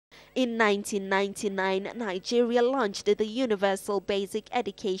In 1999, Nigeria launched the Universal Basic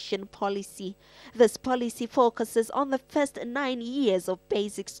Education Policy. This policy focuses on the first 9 years of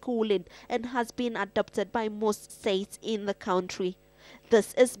basic schooling and has been adopted by most states in the country.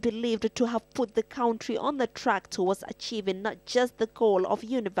 This is believed to have put the country on the track towards achieving not just the goal of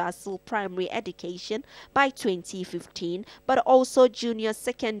universal primary education by 2015, but also junior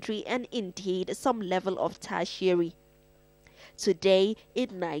secondary and indeed some level of tertiary. Today,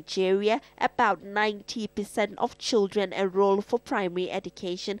 in Nigeria, about 90% of children enroll for primary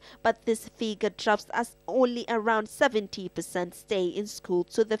education, but this figure drops as only around 70% stay in school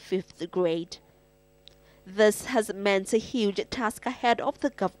to the 5th grade. This has meant a huge task ahead of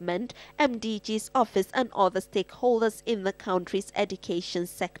the government, MDG's office and other stakeholders in the country's education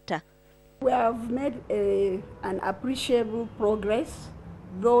sector. We have made an appreciable progress,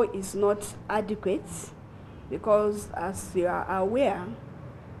 though it's not adequate, because as you are aware,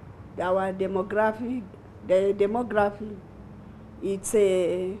 our demography, it's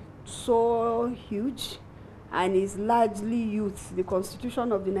so huge and is largely youth. The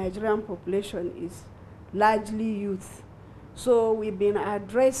constitution of the Nigerian population is largely youth. So we've been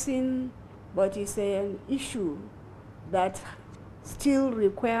addressing, but it's an issue that still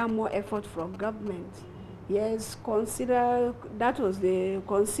require more effort from government. Yes, considering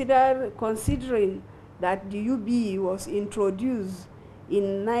that the UB was introduced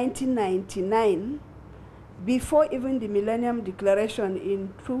in 1999, before even the Millennium Declaration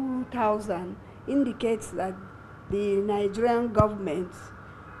in 2000 indicates that the Nigerian government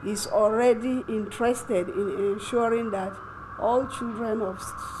is already interested in ensuring that all children of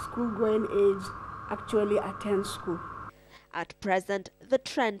school-going age actually attend school. At present, the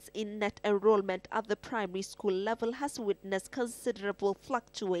trends in net enrollment at the primary school level has witnessed considerable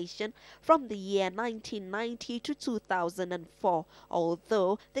fluctuation from the year 1990 to 2004,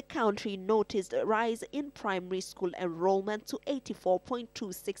 although the country noticed a rise in primary school enrollment to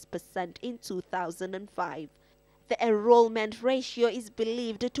 84.26% in 2005. The enrollment ratio is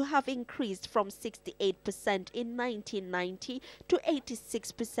believed to have increased from 68% in 1990 to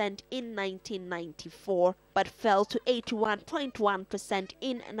 86% in 1994, but fell to 81.1%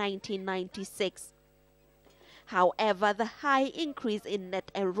 in 1996. However, the high increase in net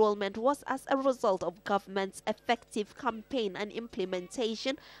enrollment was as a result of government's effective campaign and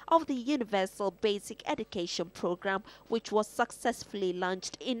implementation of the Universal Basic Education Program, which was successfully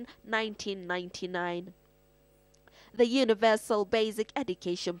launched in 1999. The Universal Basic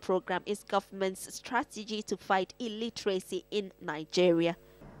Education Program is government's strategy to fight illiteracy in Nigeria.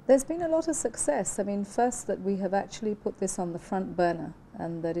 There's been a lot of success. I mean, first that we have actually put this on the front burner,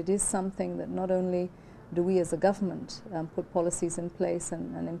 and that it is something that not only do we as a government put policies in place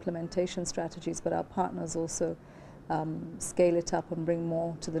and implementation strategies, but our partners also scale it up and bring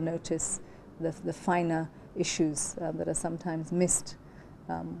more to the notice, the finer issues that are sometimes missed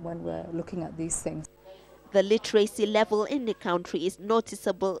when we're looking at these things. The literacy level in the country is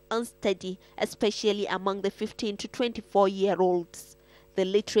noticeable and steady, especially among the 15 to 24-year-olds. The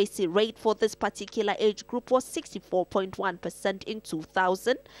literacy rate for this particular age group was 64.1% in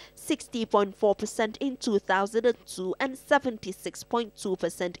 2000, 60.4% in 2002, and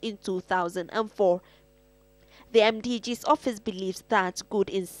 76.2% in 2004. The MDG's office believes that good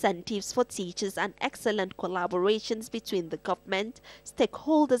incentives for teachers and excellent collaborations between the government,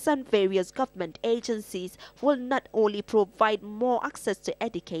 stakeholders and various government agencies will not only provide more access to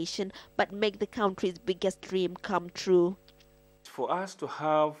education, but make the country's biggest dream come true. For us to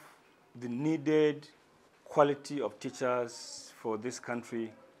have the needed quality of teachers for this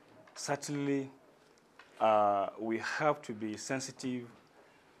country, certainly we have to be sensitive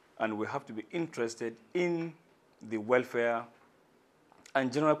and we have to be interested in the welfare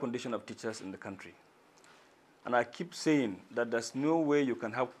and general condition of teachers in the country. And I keep saying that there's no way you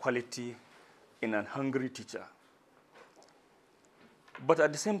can have quality in a hungry teacher. But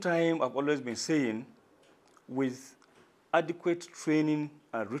at the same time, I've always been saying, with adequate training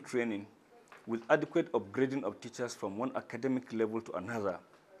and retraining, with adequate upgrading of teachers from one academic level to another,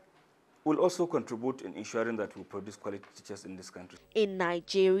 will also contribute in ensuring that we produce quality teachers in this country. In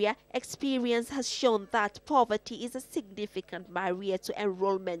Nigeria, experience has shown that poverty is a significant barrier to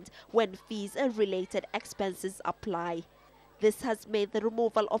enrollment when fees and related expenses apply. This has made the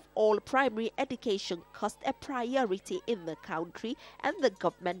removal of all primary education costs a priority in the country, and the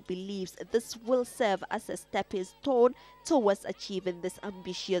government believes this will serve as a stepping stone towards achieving this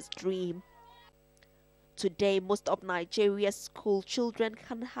ambitious dream. Today, most of Nigeria's school children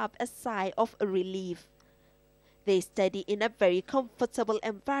can have a sigh of relief. They study in a very comfortable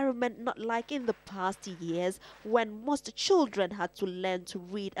environment, not like in the past years when most children had to learn to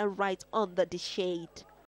read and write under the shade.